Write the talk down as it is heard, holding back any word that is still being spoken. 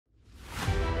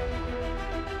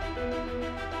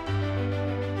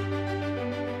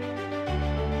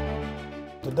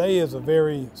Today is a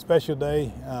very special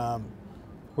day.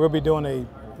 We'll be doing a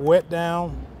wet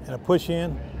down and a push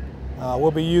in. We'll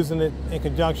be using it in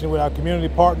conjunction with our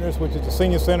community partners, which is the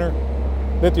Senior Center,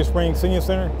 Lithia Springs Senior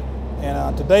Center.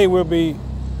 And today we'll be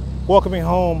welcoming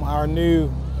home our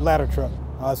new ladder truck.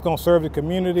 It's going to serve the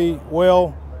community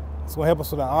well. It's going to help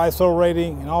us with our ISO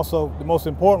rating, and also, most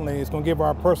importantly, it's going to give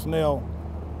our personnel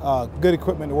good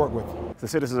equipment to work with. The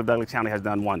citizens of Douglas County has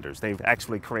done wonders. They've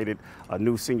actually created a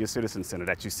new senior citizen center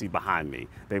that you see behind me.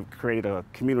 They've created a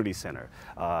community center.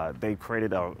 They've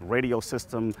created a radio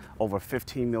system over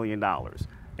 $15 million.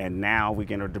 And now we're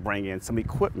going to bring in some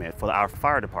equipment for our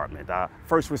fire department, our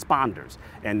first responders.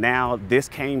 And now this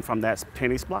came from that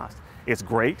penny SPLOST. It's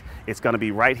great. It's going to be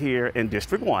right here in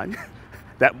District 1.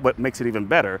 That's what makes it even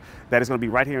better, that it's going to be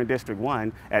right here in District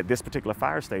 1 at this particular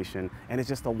fire station. And it's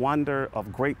just a wonder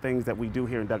of great things that we do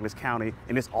here in Douglas County.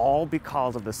 And it's all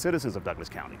because of the citizens of Douglas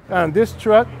County. This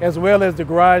truck, as well as the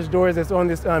garage doors that's on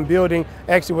this building,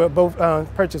 actually were both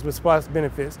purchased with SPLOST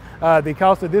benefits. The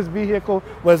cost of this vehicle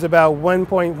was about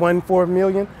 $1.14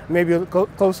 million, maybe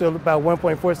closer to about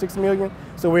 $1.46 million.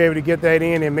 So we're able to get that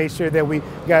in and make sure that we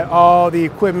got all the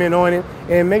equipment on it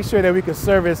and make sure that we can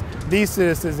service these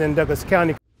citizens in Douglas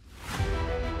County.